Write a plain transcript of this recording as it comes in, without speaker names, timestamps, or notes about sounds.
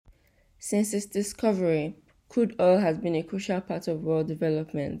Since its discovery, crude oil has been a crucial part of world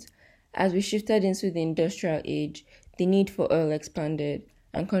development. As we shifted into the industrial age, the need for oil expanded,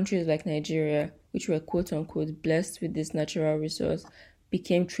 and countries like Nigeria, which were quote unquote blessed with this natural resource,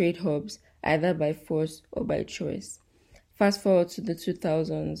 became trade hubs either by force or by choice. Fast forward to the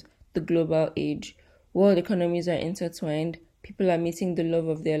 2000s, the global age. World economies are intertwined, people are meeting the love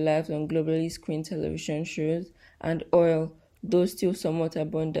of their lives on globally screened television shows, and oil, though still somewhat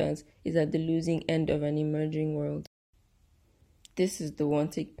abundant, is at the losing end of an emerging world. This is the One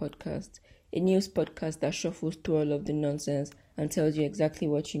Take Podcast, a news podcast that shuffles through all of the nonsense and tells you exactly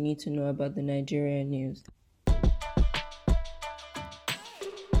what you need to know about the Nigerian news.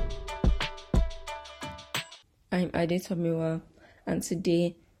 I'm Ade Tomiwa, and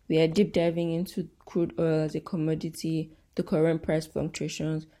today we are deep diving into crude oil as a commodity, the current price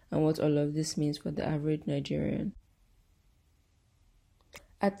fluctuations, and what all of this means for the average Nigerian.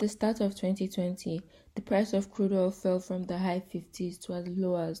 At the start of 2020, the price of crude oil fell from the high 50s to as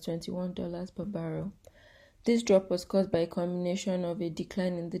low as $21 per barrel. This drop was caused by a combination of a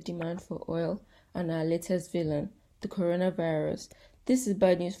decline in the demand for oil and our latest villain, the coronavirus. This is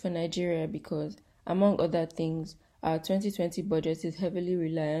bad news for Nigeria because, among other things, our 2020 budget is heavily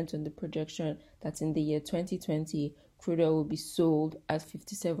reliant on the projection that in the year 2020, crude oil will be sold at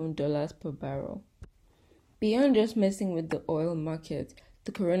 $57 per barrel. Beyond just messing with the oil market,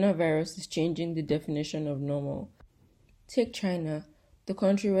 the coronavirus is changing the definition of normal. Take China, the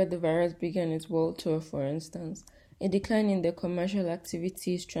country where the virus began its world tour, for instance. A decline in their commercial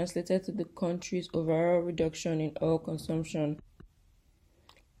activities translated to the country's overall reduction in oil consumption.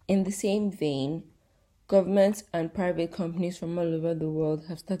 In the same vein, governments and private companies from all over the world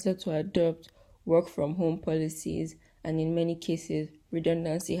have started to adopt work-from-home policies, and in many cases,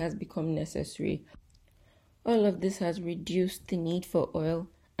 redundancy has become necessary. All of this has reduced the need for oil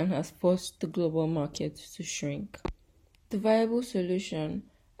and has forced the global market to shrink. The viable solution,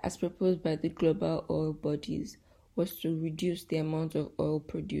 as proposed by the global oil bodies, was to reduce the amount of oil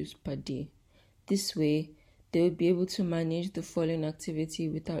produced per day. This way, they would be able to manage the falling activity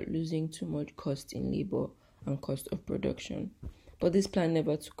without losing too much cost in labor and cost of production. But this plan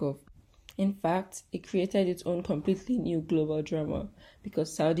never took off. In fact, it created its own completely new global drama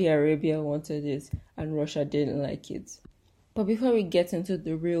because Saudi Arabia wanted it and Russia didn't like it. But before we get into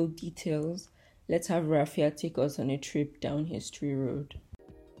the real details, let's have Rafia take us on a trip down history road.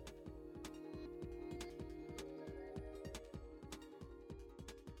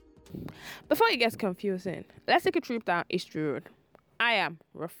 Before it gets confusing, let's take a trip down history road. I am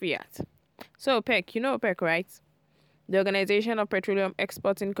Rafiat. So OPEC, you know OPEC, right? The Organization of Petroleum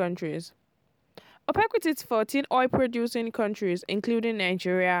Exporting Countries. OPEC with its 14 oil-producing countries, including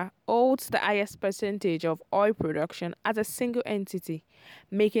Nigeria, holds the highest percentage of oil production as a single entity,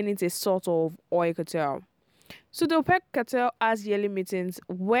 making it a sort of oil cartel. So the OPEC cartel has yearly meetings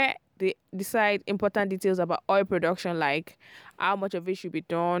where they decide important details about oil production, like how much of it should be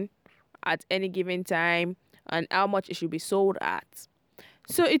done at any given time and how much it should be sold at.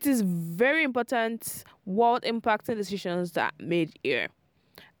 So it is very important world impacting decisions that are made here.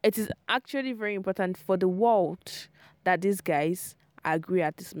 It is actually very important for the world that these guys agree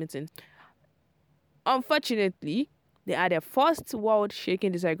at this meeting. Unfortunately, they had their first world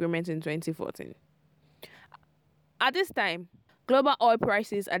shaking disagreement in 2014. At this time, global oil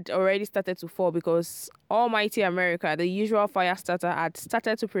prices had already started to fall because almighty America, the usual fire starter, had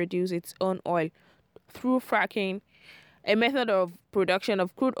started to produce its own oil through fracking, a method of production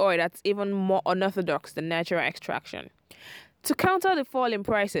of crude oil that's even more unorthodox than natural extraction. To counter the fall in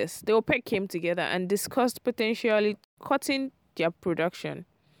prices, the OPEC came together and discussed potentially cutting their production.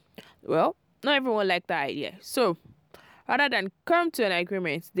 Well, not everyone liked that idea. So, rather than come to an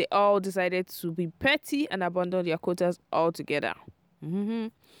agreement, they all decided to be petty and abandon their quotas altogether.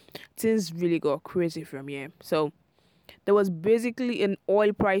 Things really got crazy from here. So, there was basically an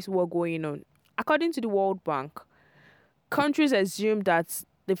oil price war going on. According to the World Bank, countries assumed that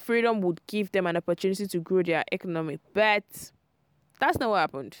the freedom would give them an opportunity to grow their economy, but that's not what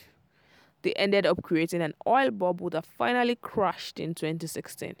happened. They ended up creating an oil bubble that finally crashed in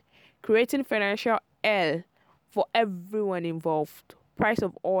 2016, creating financial hell for everyone involved. Price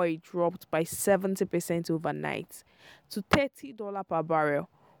of oil dropped by 70% overnight to $30 per barrel,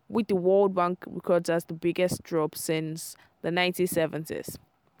 with the World Bank records as the biggest drop since the 1970s.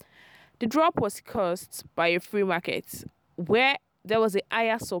 The drop was caused by a free market where there was a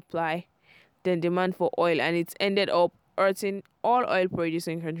higher supply than demand for oil, and it ended up hurting all oil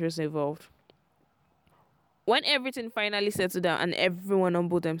producing countries involved. When everything finally settled down and everyone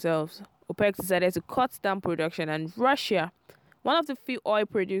humbled themselves, OPEC decided to cut down production, and Russia, one of the few oil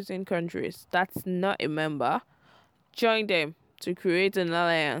producing countries that's not a member, joined them to create an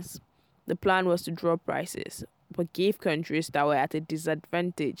alliance. The plan was to drop prices, but gave countries that were at a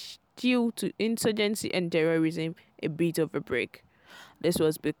disadvantage due to insurgency and terrorism a bit of a break. This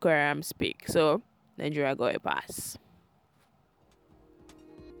was Boko Haram speak, so Nigeria got a pass.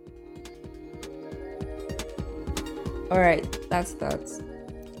 Alright, that's that.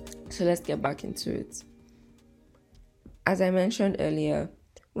 So let's get back into it. As I mentioned earlier,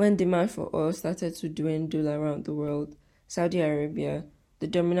 when demand for oil started to dwindle around the world, Saudi Arabia, the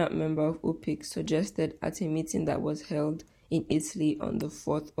dominant member of OPEC, suggested at a meeting that was held in Italy on the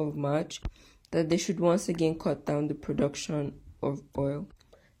 4th of March that they should once again cut down the production of oil.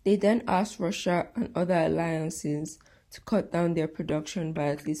 They then asked Russia and other alliances to cut down their production by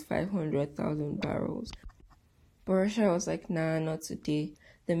at least 500,000 barrels. But Russia was like, nah, not today.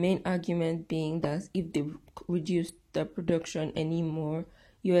 The main argument being that if they reduced the production anymore,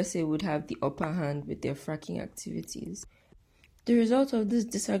 USA would have the upper hand with their fracking activities. The result of this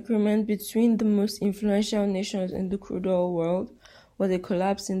disagreement between the most influential nations in the crude oil world was a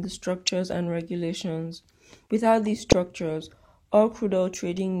collapse in the structures and regulations. Without these structures, all crude oil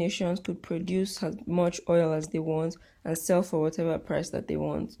trading nations could produce as much oil as they want and sell for whatever price that they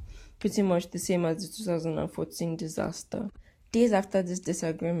want. Pretty much the same as the 2014 disaster. Days after this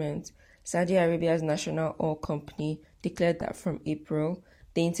disagreement, Saudi Arabia's national oil company declared that from April,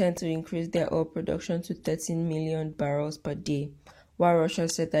 they intend to increase their oil production to 13 million barrels per day, while Russia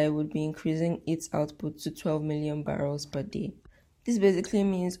said that it would be increasing its output to 12 million barrels per day. This basically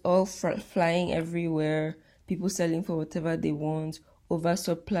means oil flying everywhere, people selling for whatever they want,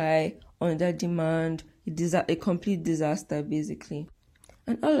 oversupply, under demand, a complete disaster basically.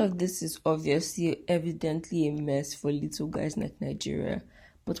 And all of this is obviously evidently a mess for little guys like Nigeria.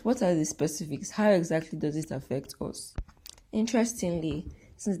 But what are the specifics? How exactly does it affect us? Interestingly,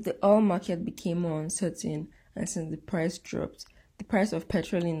 since the oil market became more uncertain and since the price dropped, the price of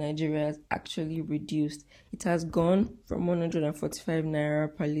petrol in Nigeria has actually reduced. It has gone from 145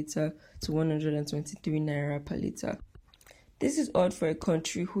 naira per litre to 123 naira per litre. This is odd for a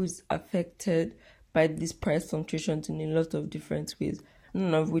country who is affected by these price fluctuations in a lot of different ways,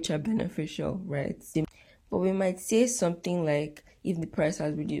 none of which are beneficial, right? But we might say something like, if the price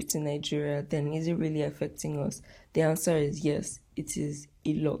has reduced in Nigeria, then is it really affecting us? The answer is yes, it is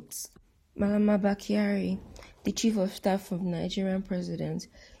a lot. Malama Bakari, the chief of staff of the Nigerian president,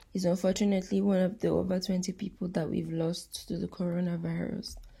 is unfortunately one of the over 20 people that we've lost to the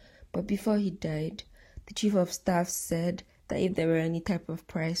coronavirus. But before he died, the chief of staff said that if there were any type of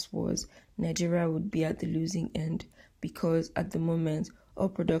price wars, Nigeria would be at the losing end because at the moment, oil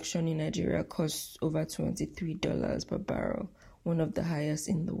production in Nigeria costs over $23 per barrel, one of the highest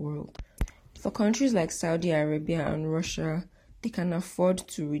in the world. For countries like Saudi Arabia and Russia, they can afford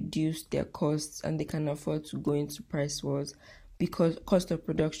to reduce their costs and they can afford to go into price wars because cost of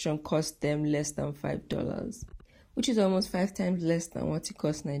production costs them less than $5, which is almost 5 times less than what it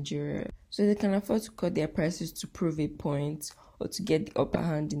costs Nigeria. So they can afford to cut their prices to prove a point or to get the upper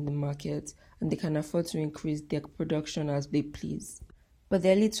hand in the market, and they can afford to increase their production as they please. But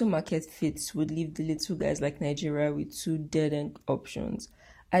their little market fits would leave the little guys like Nigeria with two dead-end options.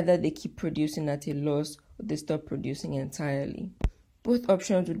 Either they keep producing at a loss or they stop producing entirely. Both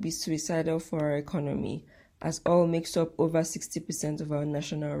options would be suicidal for our economy, as oil makes up over 60% of our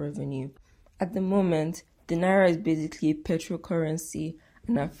national revenue. At the moment, the naira is basically a petrol currency,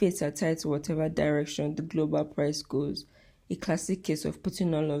 and our fates are tied to whatever direction the global price goes, a classic case of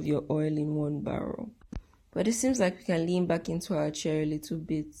putting all of your oil in one barrel. But it seems like we can lean back into our chair a little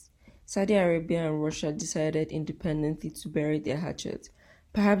bit. Saudi Arabia and Russia decided independently to bury their hatchet.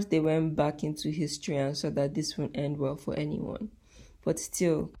 Perhaps they went back into history and saw that this won't end well for anyone. But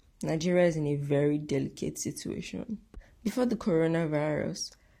still, Nigeria is in a very delicate situation. Before the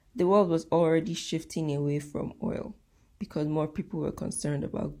coronavirus, the world was already shifting away from oil because more people were concerned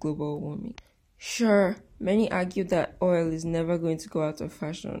about global warming. Sure, many argue that oil is never going to go out of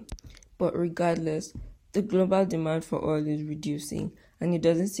fashion, but regardless, the global demand for oil is reducing, and it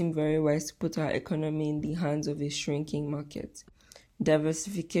doesn't seem very wise to put our economy in the hands of a shrinking market.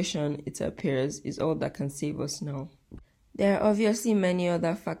 Diversification, it appears, is all that can save us now. There are obviously many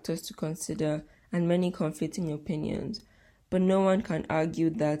other factors to consider and many conflicting opinions, but no one can argue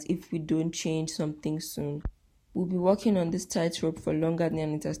that if we don't change something soon, we'll be walking on this tightrope for longer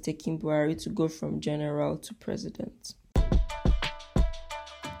than it has taken Buhari to go from general to president.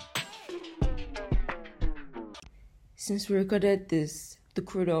 Since we recorded this, the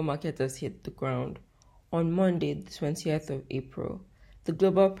crude oil market has hit the ground. On Monday, the 20th of April, the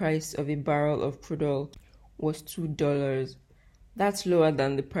global price of a barrel of crude oil was $2, That's lower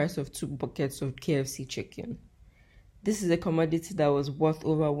than the price of 2 buckets of KFC chicken. This is a commodity that was worth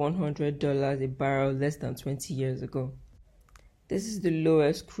over $100 a barrel less than 20 years ago. This is the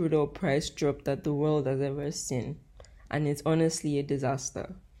lowest crude oil price drop that the world has ever seen, and it's honestly a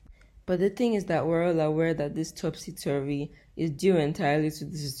disaster. But the thing is that we're all aware that this topsy-turvy is due entirely to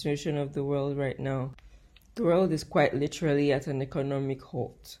the situation of the world right now. The world is quite literally at an economic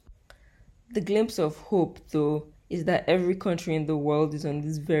halt. The glimpse of hope, though, is that every country in the world is on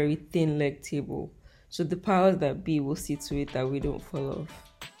this very thin leg table, so the powers that be will see to it that we don't fall off.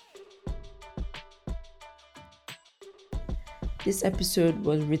 This episode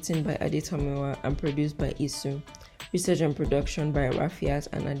was written by Adetomiwa and produced by Isu. Research and production by Rafiat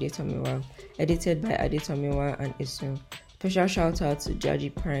and Adetomiwa. Edited by Adetomiwa and Isu. Special shout out to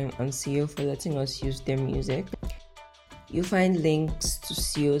Jaji Prime and CEO for letting us use their music. You'll find links to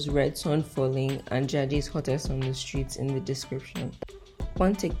CEO's Red Sun Falling and Jaji's Hottest on the Streets in the description.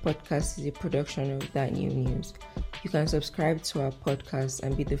 One Take Podcast is a production of That New News. You can subscribe to our podcast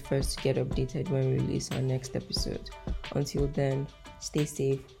and be the first to get updated when we release our next episode. Until then, stay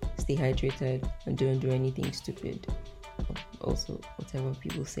safe, stay hydrated, and don't do anything stupid. Also, whatever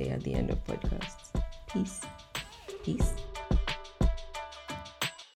people say at the end of podcasts. Peace.